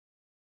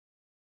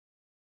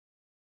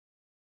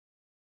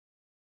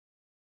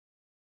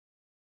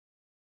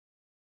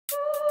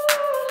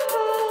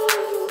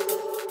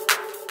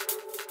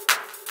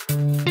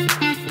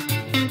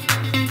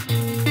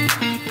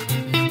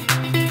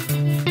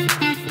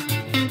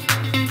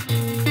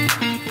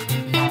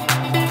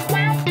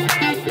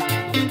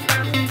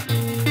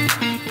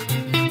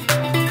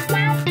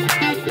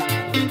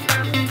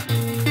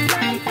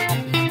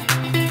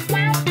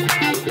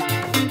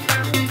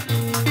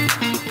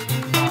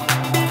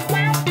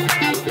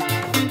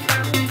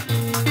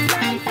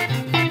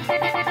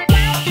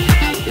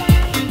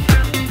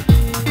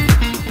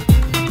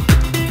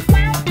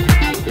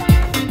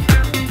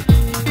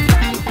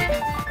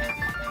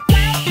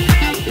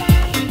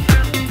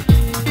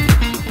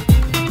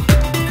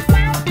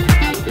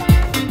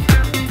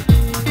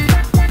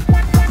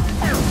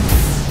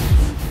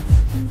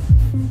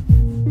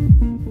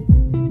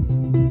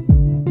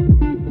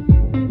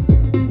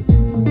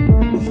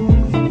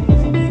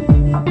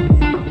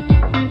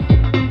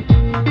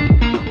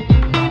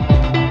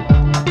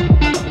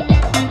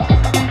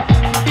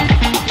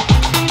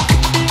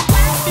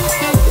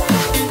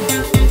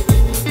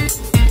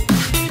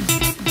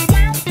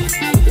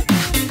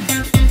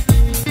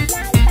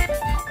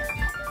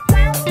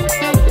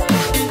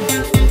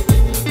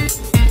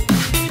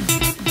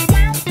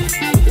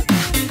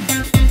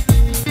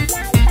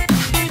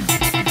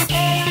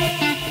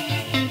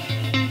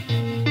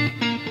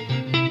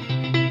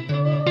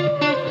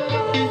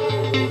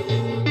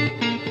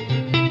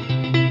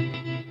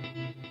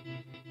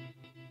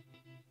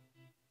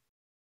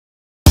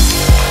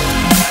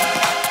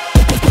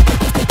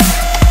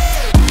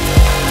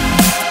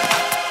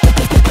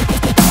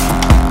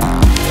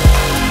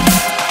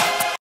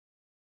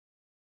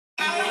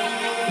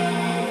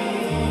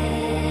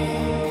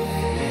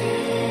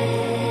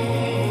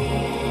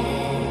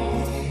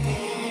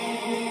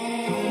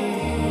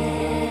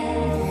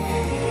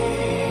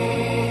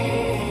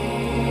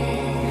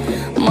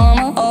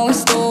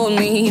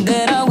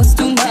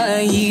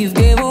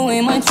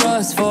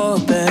trust for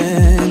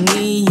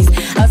pennies.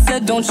 I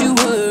said don't you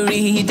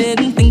worry,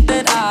 didn't think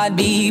that I'd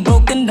be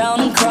broken down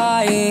and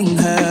crying.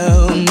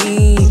 Help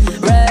me.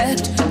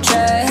 Wrecked,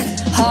 check,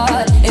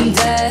 heart in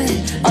debt.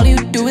 All you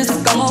do is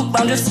come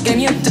around, just game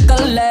you to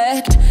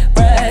collect.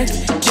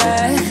 Wrecked,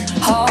 check,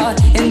 heart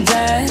in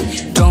debt.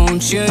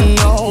 Don't you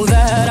know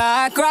that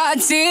I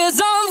cried tears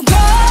of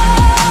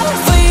gold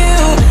for you?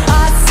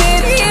 I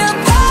sit here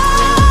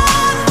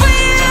proud for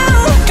you,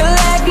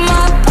 collect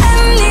my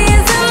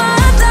pennies and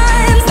my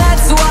dimes.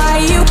 That's why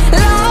you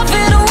love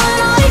it when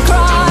I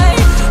cry.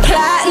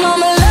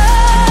 Platinum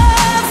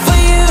love for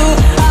you,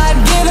 I'd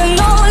give it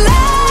no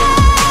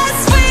less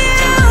for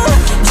you.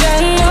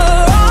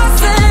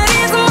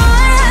 Generosity's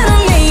my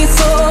enemy,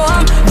 so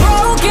I'm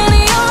broken,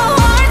 your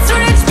heart's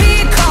rich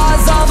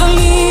because of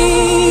me.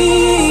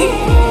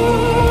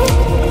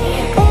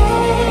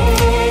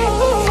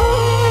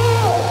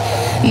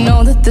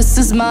 Know that this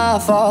is my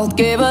fault,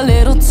 gave a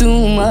little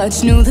too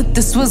much, knew that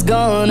this was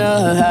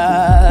gonna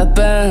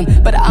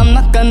happen. But I'm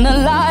not gonna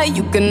lie,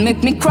 you can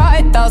make me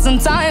cry 1,000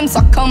 times.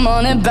 I'll come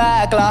on it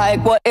back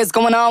like what is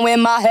going on with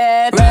my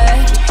head.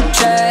 Red,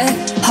 check,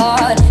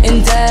 heart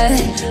in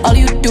debt. All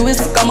you do is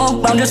come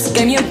around, just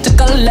game you to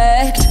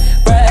collect.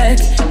 Red,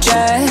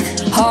 check,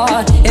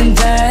 heart in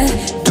debt.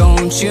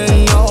 Don't you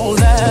know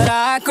that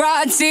I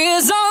cried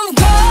tears of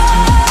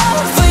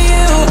gold for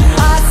you?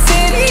 I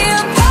sit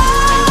here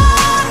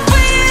proud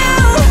for you,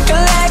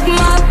 collect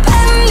my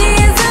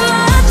pennies and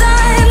my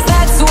dimes.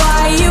 That's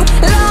why you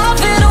love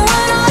it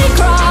when I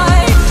cry.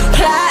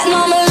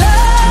 Platinum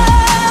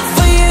love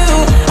for you,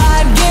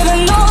 I'd give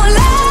it no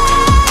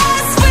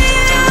less for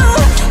you.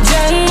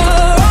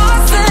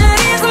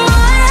 Generosity's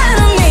my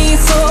enemy,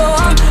 so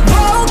I'm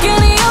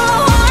broken, your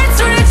heart's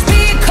rich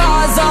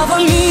because of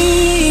me.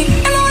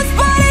 And those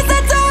parties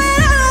that do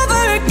it all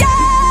over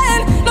again,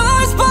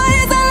 those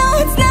parties I know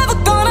it's never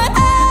gonna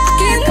end. I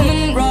keep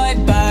coming right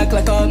back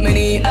like a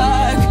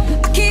maniac.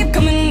 I keep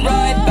coming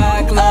right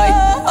back like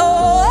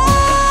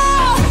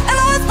and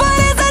those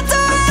parties that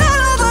do it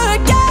all over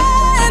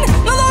again,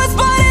 those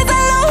parties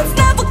I know it's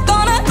never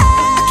gonna end.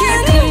 I keep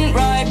coming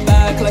right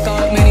back like a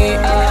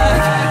maniac.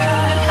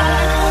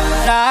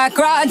 I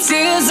cried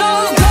tears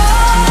of gold.